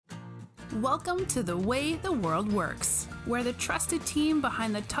Welcome to The Way the World Works, where the trusted team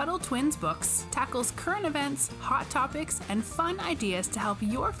behind the Tuttle Twins books tackles current events, hot topics, and fun ideas to help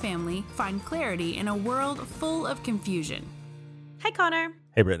your family find clarity in a world full of confusion. Hi, Connor.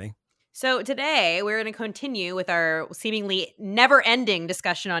 Hey, Brittany. So today we're going to continue with our seemingly never-ending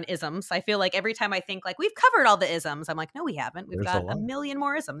discussion on isms. I feel like every time I think like we've covered all the isms, I'm like, no, we haven't. We've got a million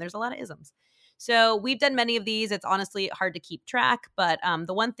more isms. There's a lot of isms. So we've done many of these. It's honestly hard to keep track. But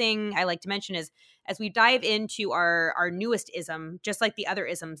the one thing I like to mention is as we dive into our newest ism, just like the other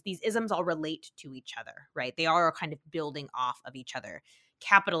isms, these isms all relate to each other, right? They are kind of building off of each other.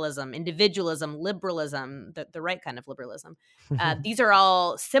 Capitalism, individualism, liberalism, the right kind of liberalism. These are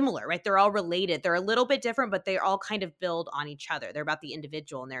all similar, right? They're all related. They're a little bit different, but they all kind of build on each other. They're about the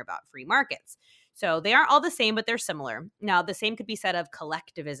individual and they're about free markets. So they aren't all the same, but they're similar. Now, the same could be said of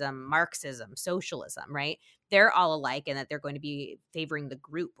collectivism, Marxism, socialism, right? They're all alike in that they're going to be favoring the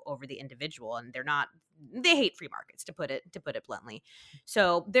group over the individual, and they hate free markets, to put it bluntly.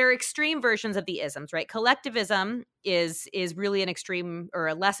 So they're extreme versions of the isms, right? Collectivism is really an extreme or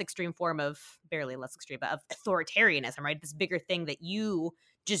a less extreme form of, barely less extreme, but of authoritarianism, right? This bigger thing that you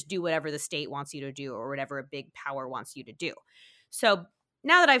just do whatever the state wants you to do or whatever a big power wants you to do. So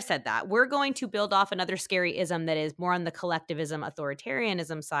now that I've said that, we're going to build off another scary ism that is more on the collectivism,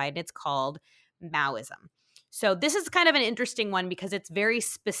 authoritarianism side, and it's called Maoism. So this is kind of an interesting one because it's very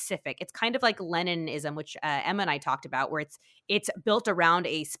specific. It's kind of like Leninism, which Emma and I talked about, where it's built around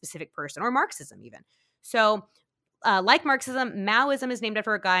a specific person, or Marxism even. So like Marxism, Maoism is named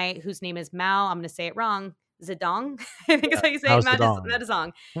after a guy whose name is Mao. I'm going to say it wrong. Zedong, I think is how you say it. Mao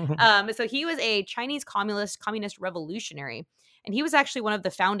Zedong. So he was a Chinese communist revolutionary. And he was actually one of the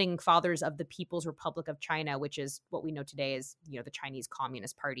founding fathers of the People's Republic of China, which is what we know today as, the Chinese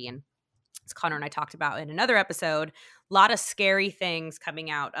Communist Party. And as Connor and I talked about in another episode, a lot of scary things coming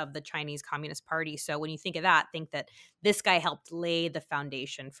out of the Chinese Communist Party. So when you think of that, think that this guy helped lay the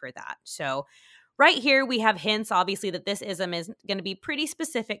foundation for that. So right here, we have hints, obviously, that this ism is going to be pretty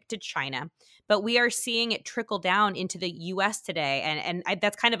specific to China, but we are seeing it trickle down into the U.S. today, and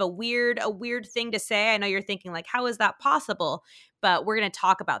that's kind of a weird thing to say. I know you're thinking, like, how is that possible? But we're going to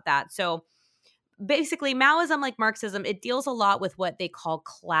talk about that. So basically, Maoism, like Marxism, it deals a lot with what they call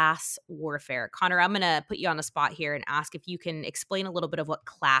class warfare. Connor, I'm going to put you on the spot here and ask if you can explain a little bit of what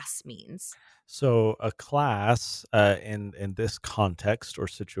class means. So a class in this context or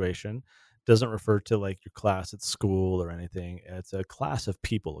situation doesn't refer to like your class at school or anything. It's a class of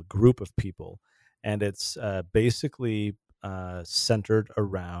people, a group of people. And it's basically centered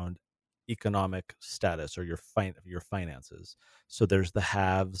around economic status or your finances. So there's the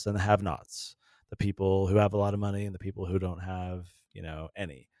haves and the have-nots, the people who have a lot of money and the people who don't have,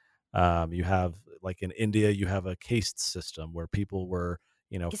 any. You have, like in India, you have a caste system where people were,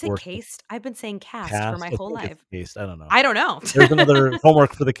 Is it caste? I've been saying cast for my whole life. Caste. I don't know. I don't know. There's another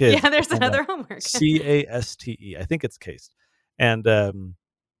homework for the kids. Yeah, there's another homework. CASTE. I think it's caste. And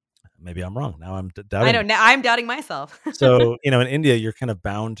maybe I'm wrong. Now I'm doubting. I know. Now I'm doubting myself. So, in India, you're kind of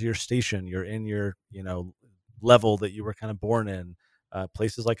bound to your station. You're in your, level that you were kind of born in.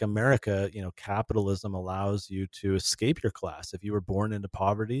 Places like America, capitalism allows you to escape your class. If you were born into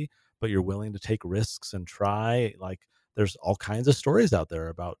poverty, but you're willing to take risks and try, like, there's all kinds of stories out there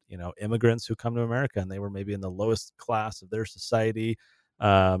about, immigrants who come to America and they were maybe in the lowest class of their society,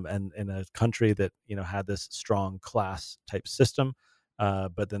 and in a country that, had this strong class type system.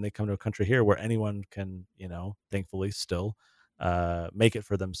 But then they come to a country here where anyone can, thankfully still make it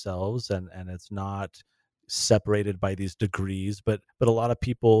for themselves. And it's not separated by these degrees, but a lot of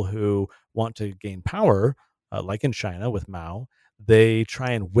people who want to gain power, like in China with Mao, they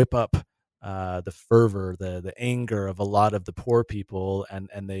try and whip up the fervor, the anger of a lot of the poor people,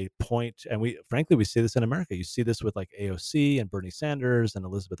 and they point, and we see this in America. You see this with like AOC and Bernie Sanders and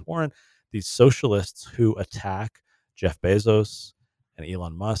Elizabeth Warren, these socialists who attack Jeff Bezos and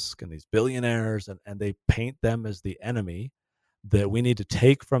Elon Musk and these billionaires, and they paint them as the enemy that we need to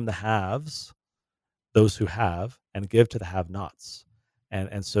take from the haves, those who have, and give to the have-nots.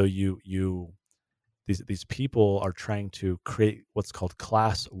 And so these people are trying to create what's called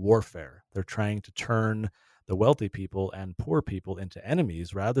class warfare. They're trying to turn the wealthy people and poor people into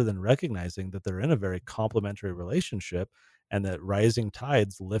enemies rather than recognizing that they're in a very complementary relationship and that rising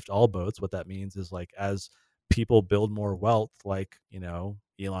tides lift all boats. What that means is, like, as people build more wealth, like,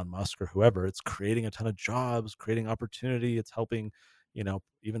 Elon Musk or whoever, it's creating a ton of jobs, creating opportunity. It's helping,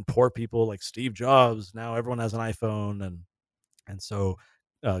 even poor people like Steve Jobs. Now everyone has an iPhone. And so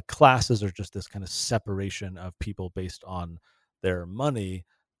classes are just this kind of separation of people based on their money,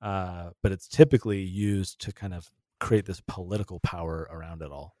 but it's typically used to kind of create this political power around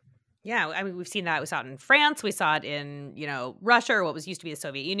it all. Yeah, I mean, we've seen that. We saw it in France. We saw it in, Russia, or what was used to be the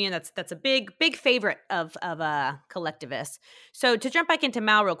Soviet Union. That's a big favorite of collectivists. So to jump back into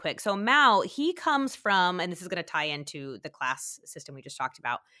Mao real quick. So Mao, he comes from, and this is going to tie into the class system we just talked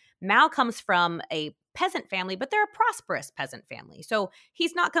about. Mao comes from a peasant family, but they're a prosperous peasant family. So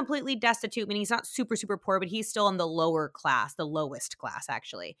he's not completely destitute, meaning he's not super, super poor, but he's still in the lower class, the lowest class,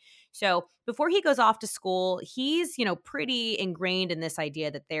 actually. So before he goes off to school, he's, pretty ingrained in this idea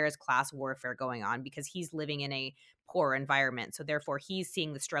that there is class warfare going on because he's living in a poor environment. So therefore, he's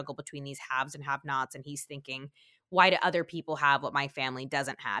seeing the struggle between these haves and have-nots, and he's thinking, why do other people have what my family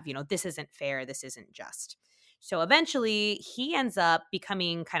doesn't have? This isn't fair. This isn't just. So eventually, he ends up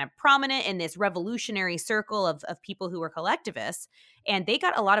becoming kind of prominent in this revolutionary circle of people who were collectivists. And they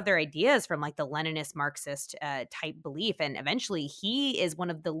got a lot of their ideas from like the Leninist Marxist type belief. And eventually, he is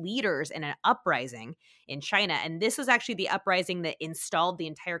one of the leaders in an uprising in China. And this was actually the uprising that installed the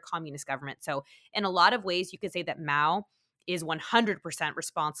entire communist government. So in a lot of ways, you could say that Mao is 100%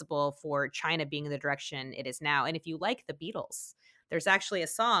 responsible for China being in the direction it is now. And if you like the Beatles, there's actually a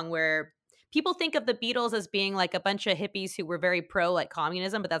song where people think of the Beatles as being like a bunch of hippies who were very pro like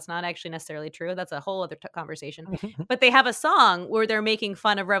communism, but that's not actually necessarily true. That's a whole other conversation. But they have a song where they're making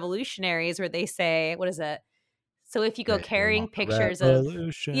fun of revolutionaries where they say, what is it? So if you go carrying pictures of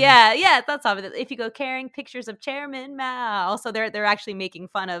that's all. If you go carrying pictures of Chairman Mao, so they're actually making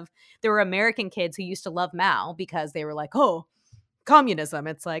fun of. There were American kids who used to love Mao because they were like, oh, communism.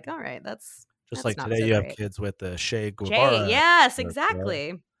 It's like, all right, that's like not today so you great. have kids with the Che Guevara. Yes, Right?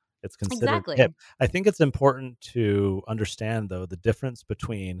 exactly. It's considered hip. I think it's important to understand, though, the difference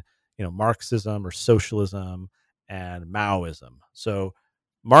between, Marxism or socialism and Maoism. So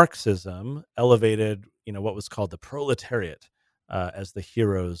Marxism elevated, what was called the proletariat as the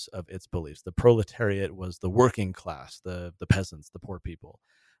heroes of its beliefs. The proletariat was the working class, the peasants, the poor people.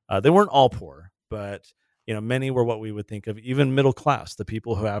 They weren't all poor, but many were what we would think of even middle class, the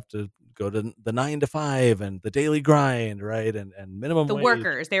people who have to go to the 9 to 5 and the daily grind, right? And minimum the wage.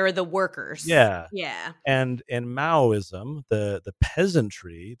 Workers. They were the workers. Yeah. Yeah. And in Maoism, the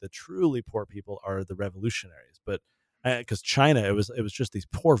peasantry, the truly poor people are the revolutionaries. But because China, it was just these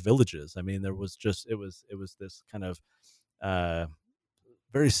poor villages. I mean, it was this kind of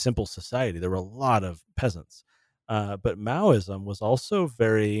very simple society. There were a lot of peasants. But Maoism was also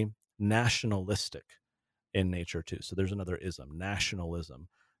very nationalistic in nature too. So there's another ism, nationalism,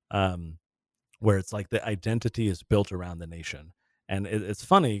 where it's like the identity is built around the nation. And it's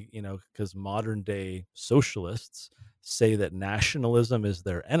funny, because modern day socialists say that nationalism is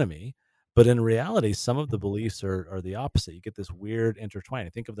their enemy. But in reality, some of the beliefs are the opposite. You get this weird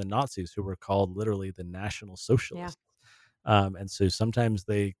intertwining. Think of the Nazis, who were called literally the National Socialists. And so sometimes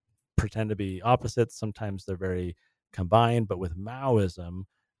they pretend to be opposites. Sometimes they're very combined. But with Maoism,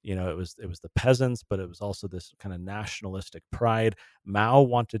 it was the peasants, but it was also this kind of nationalistic pride. Mao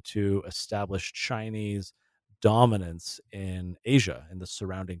wanted to establish Chinese dominance in Asia, in the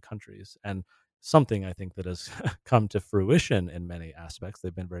surrounding countries, and something I think that has come to fruition in many aspects.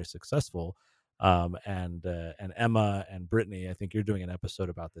 They've been very successful. And Emma and Brittany, I think you're doing an episode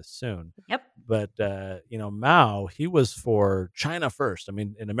about this soon. Yep. But Mao, he was for China first. I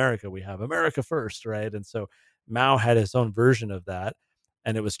mean, in America we have America first, right? And so Mao had his own version of that,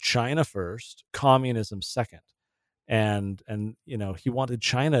 and it was China first, communism second. And he wanted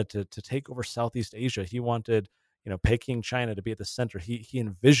China to take over Southeast Asia. He wanted Peking China to be at the center. He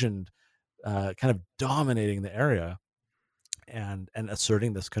envisioned kind of dominating the area and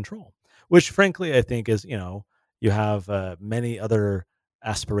asserting this control, which frankly I think is, you have many other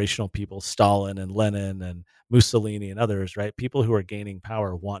aspirational people, Stalin and Lenin and Mussolini and others, right? People who are gaining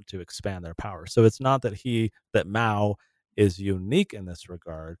power want to expand their power. So it's not that Mao is unique in this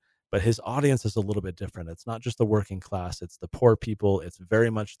regard, but his audience is a little bit different. It's not just the working class, it's the poor people. It's very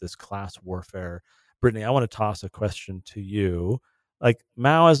much this class warfare. Brittany, I want to toss a question to you. Like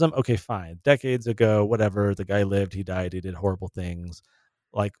Maoism, okay, fine. Decades ago, whatever, the guy lived, he died, he did horrible things.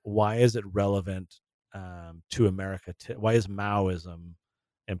 Like, why is it relevant to America? Why is Maoism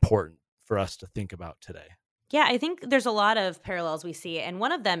important for us to think about today? Yeah, I think there's a lot of parallels we see. And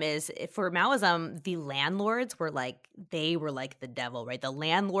one of them is for Maoism, the landlords were like the devil, right? The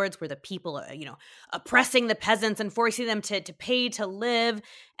landlords were the people, oppressing the peasants and forcing them to pay to live.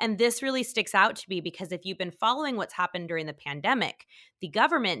 And this really sticks out to me because if you've been following what's happened during the pandemic, the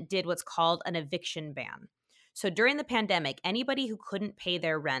government did what's called an eviction ban. So during the pandemic, anybody who couldn't pay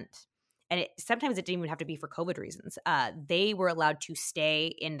their rent, and sometimes it didn't even have to be for COVID reasons, they were allowed to stay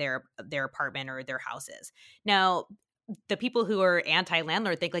in their apartment or their houses. Now, the people who are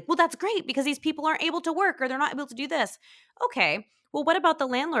anti-landlord think like, well, that's great because these people aren't able to work or they're not able to do this. Okay, Well, what about the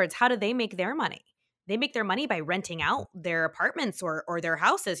landlords? How do they make their money? They make their money by renting out their apartments or their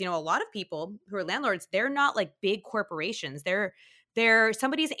houses. A lot of people who are landlords, they're not like big corporations. They're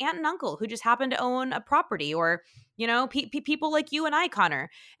somebody's aunt and uncle who just happen to own a property, or people like you and I, Connor.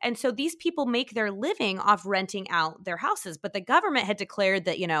 And so these people make their living off renting out their houses. But the government had declared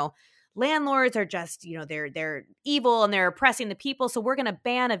that landlords are just they're evil and they're oppressing the people, so we're going to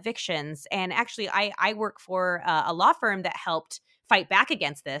ban evictions. And actually, I work for a law firm that helped fight back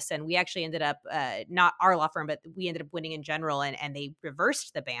against this, and we actually ended up not our law firm, but we ended up winning in general, and they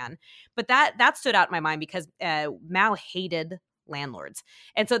reversed the ban. But that stood out in my mind because Mao hated landlords,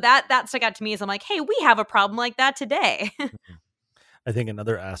 and so that stuck out to me as I'm like, hey, we have a problem like that today. I think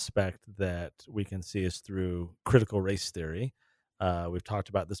another aspect that we can see is through critical race theory. We've talked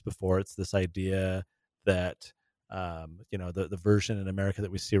about this before. It's this idea that the version in America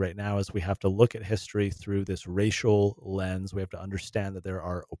that we see right now is we have to look at history through this racial lens. We have to understand that there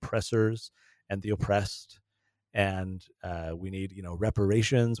are oppressors and the oppressed, and we need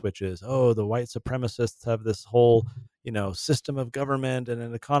reparations, which is, the white supremacists have this whole system of government and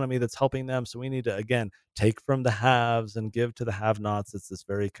an economy that's helping them, so we need to again take from the haves and give to the have-nots. It's this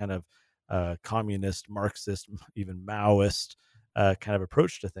very kind of communist, Marxist, even Maoist kind of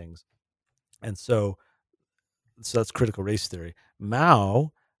approach to things. And so that's critical race theory.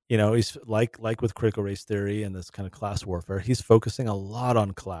 Mao, he's like with critical race theory and this kind of class warfare, he's focusing a lot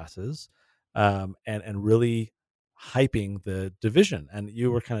on classes, and really hyping the division. And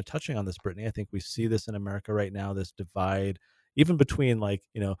you were kind of touching on this, Brittany. I think we see this in America right now, this divide, even between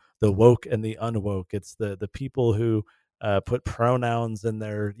the woke and the unwoke. It's the people who put pronouns in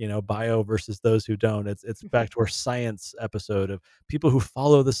their bio versus those who don't. It's back to our science episode of people who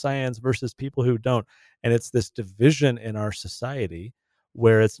follow the science versus people who don't. And it's this division in our society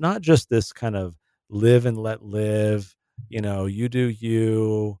where it's not just this kind of live and let live, you do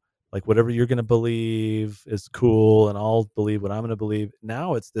you, like whatever you're going to believe is cool and I'll believe what I'm going to believe.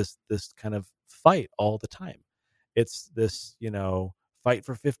 Now it's this kind of fight all the time. It's this, fight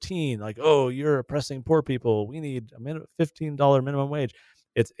for 15, like, oh, you're oppressing poor people, we need a $15 minimum wage.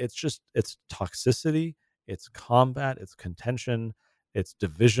 It's toxicity, it's combat, it's contention, it's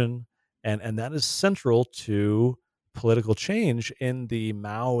division, and that is central to political change in the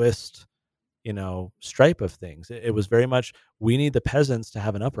Maoist stripe of things. It was very much, we need the peasants to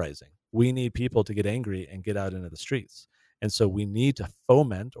have an uprising, we need people to get angry and get out into the streets, and so we need to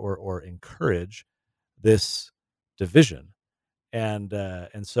foment or encourage this division. And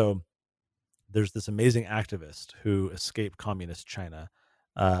so there's this amazing activist who escaped communist China.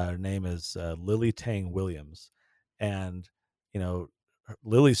 Her name is Lily Tang Williams, and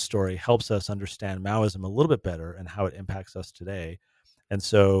Lily's story helps us understand Maoism a little bit better and how it impacts us today. And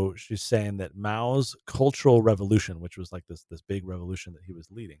so she's saying that Mao's cultural revolution, which was like this big revolution that he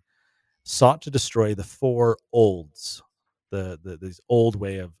was leading, sought to destroy the four olds, these old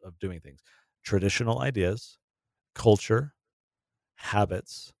way of doing things: traditional ideas, culture,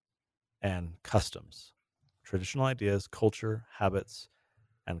 habits, and customs. Traditional ideas, culture, habits,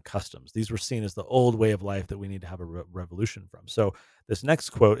 and customs. These were seen as the old way of life that we need to have a revolution from. So this next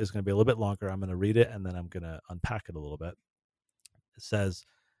quote is going to be a little bit longer. I'm going to read it and then I'm going to unpack it a little bit. It says,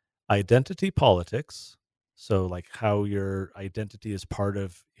 identity politics, so like how your identity is part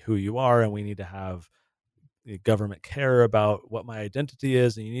of who you are, and we need to have the government care about what my identity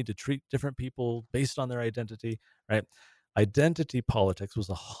is, and you need to treat different people based on their identity, right? Identity politics was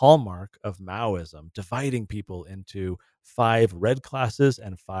a hallmark of Maoism, dividing people into 5 red classes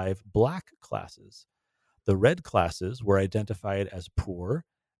and 5 black classes. The red classes were identified as poor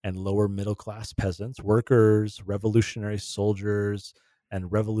and lower middle class peasants, workers, revolutionary soldiers,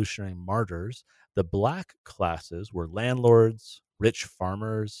 and revolutionary martyrs. The black classes were landlords, rich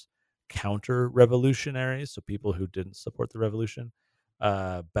farmers, counter-revolutionaries, so people who didn't support the revolution,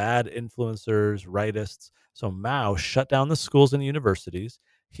 bad influencers, rightists. So Mao shut down the schools and universities.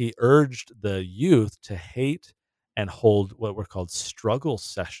 He urged the youth to hate and hold what were called struggle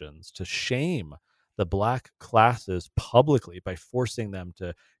sessions to shame the black classes publicly by forcing them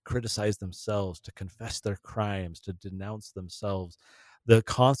to criticize themselves, to confess their crimes, to denounce themselves. The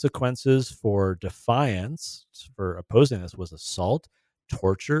consequences for defiance, for opposing this, was assault,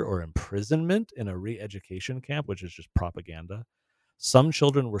 torture, or imprisonment in a re-education camp, which is just propaganda. Some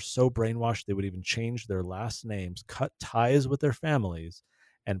children were so brainwashed they would even change their last names, cut ties with their families,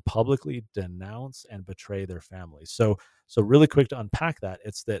 and publicly denounce and betray their families. So really quick to unpack that,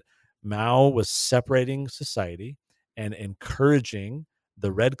 it's that Mao was separating society and encouraging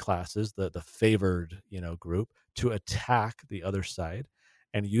the red classes, the favored group, to attack the other side.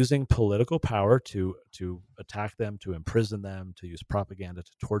 and using political power to attack them, to imprison them, to use propaganda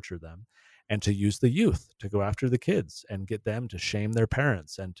to torture them, and to use the youth to go after the kids and get them to shame their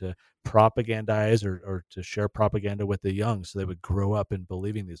parents and to propagandize or to share propaganda with the young so they would grow up in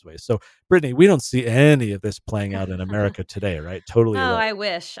believing these ways. So, Brittany, we don't see any of this playing out in America today, right? Totally Oh, right.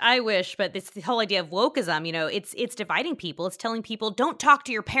 I wish, but it's the whole idea of wokeism, it's dividing people. It's telling people don't talk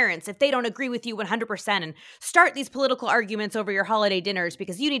to your parents if they don't agree with you 100% and start these political arguments over your holiday dinners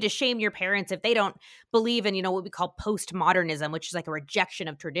because you need to shame your parents if they don't believe in, what we call postmodernism, which is like a rejection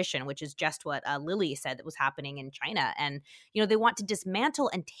of tradition, which is just what Lily said that was happening in China. And, they want to dismantle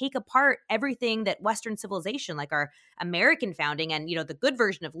and take apart everything that Western civilization, like our American founding and, the good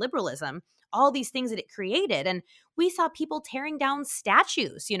version of liberalism, all these things that it created. And we saw people tearing down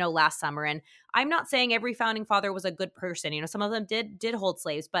statues, last summer. And I'm not saying every founding father was a good person. Some of them did hold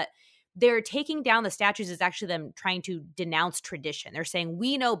slaves, but they're taking down the statues is actually them trying to denounce tradition. They're saying,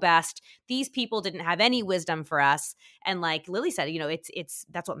 we know best. These people didn't have any wisdom for us. And like Lily said, it's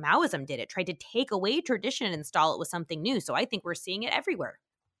that's what Maoism did. It tried to take away tradition and install it with something new. So I think we're seeing it everywhere.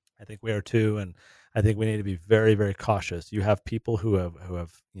 I think we are too, and I think we need to be very, very cautious. You have people who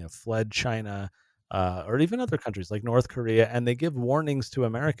have fled China, or even other countries like North Korea, and they give warnings to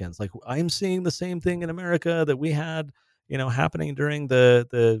Americans. Like, I'm seeing the same thing in America that we had, happening during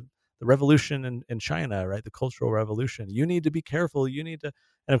the revolution in China, right? The Cultural Revolution. You need to be careful. You need to,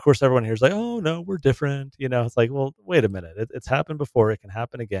 and of course, everyone here is like, oh no, we're different. It's like, well, wait a minute. It's happened before. It can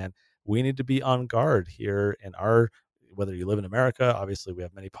happen again. We need to be on guard here in our, whether you live in America. Obviously we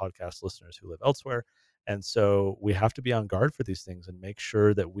have many podcast listeners who live elsewhere. And so we have to be on guard for these things and make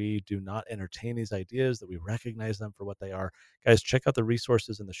sure that we do not entertain these ideas, that we recognize them for what they are. Guys, check out the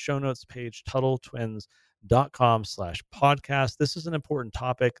resources in the show notes page, TuttleTwins.com/podcast. This is an important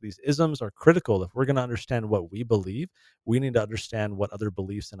topic. These isms are critical. If we're going to understand what we believe, we need to understand what other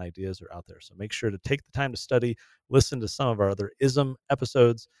beliefs and ideas are out there. So make sure to take the time to study, listen to some of our other ism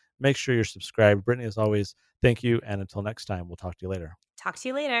episodes. Make sure you're subscribed. Brittany, as always, thank you. And until next time, we'll talk to you later. Talk to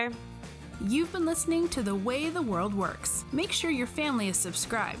you later. You've been listening to The Way the World Works. Make sure your family is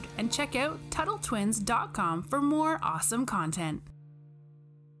subscribed and check out TuttleTwins.com for more awesome content.